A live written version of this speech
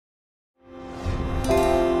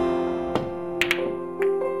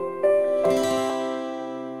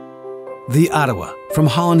The Ottawa from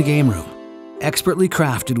Holland Game Room, expertly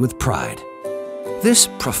crafted with pride. This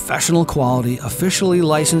professional quality, officially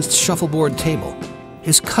licensed shuffleboard table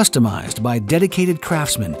is customized by dedicated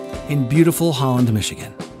craftsmen in beautiful Holland,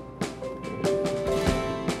 Michigan.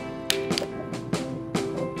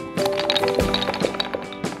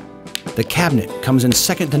 The cabinet comes in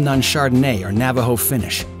second-to-none Chardonnay or Navajo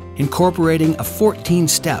finish, incorporating a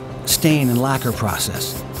 14-step stain and lacquer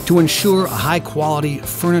process to ensure a high-quality,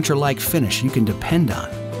 furniture-like finish you can depend on.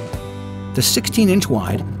 The 16-inch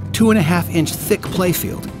wide, 2.5-inch thick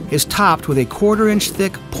playfield is topped with a 1/4-inch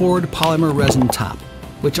thick poured polymer resin top,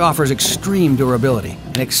 which offers extreme durability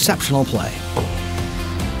and exceptional play.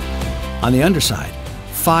 On the underside,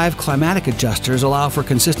 5 climatic adjusters allow for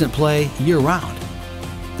consistent play year-round.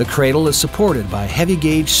 The cradle is supported by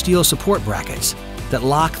heavy-gauge steel support brackets that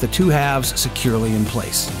lock the two halves securely in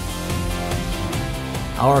place.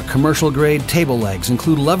 Our commercial-grade table legs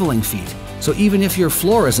include leveling feet, so even if your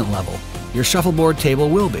floor isn't level, your shuffleboard table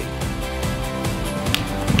will be.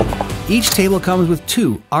 Each table comes with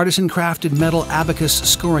 2 artisan-crafted metal abacus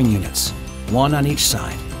scoring units, one on each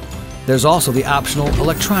side. There's also the optional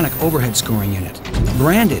electronic overhead scoring unit,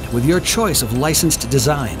 branded with your choice of licensed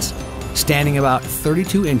designs. Standing about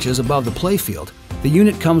 32 inches above the playfield, the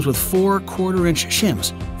unit comes with 4 1/4-inch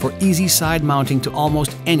shims for easy side mounting to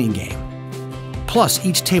almost any game. Plus,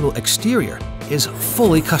 each table exterior is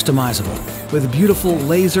fully customizable with beautiful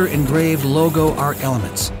laser-engraved logo art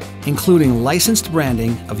elements, including licensed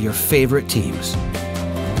branding of your favorite teams.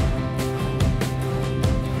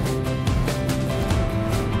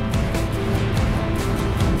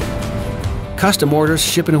 Custom orders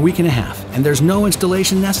ship in a week and a half, and there's no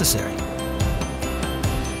installation necessary.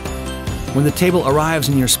 When the table arrives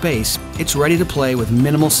in your space, it's ready to play with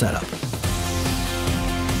minimal setup.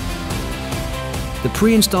 The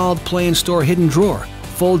pre-installed Play and Store hidden drawer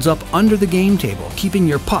folds up under the game table, keeping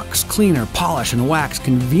your pucks, cleaner, polish, and wax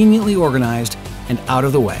conveniently organized and out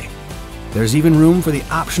of the way. There's even room for the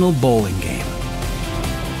optional bowling game.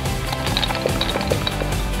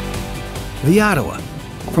 The Ottawa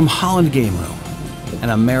from Holland Game Room,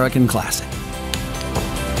 an American classic.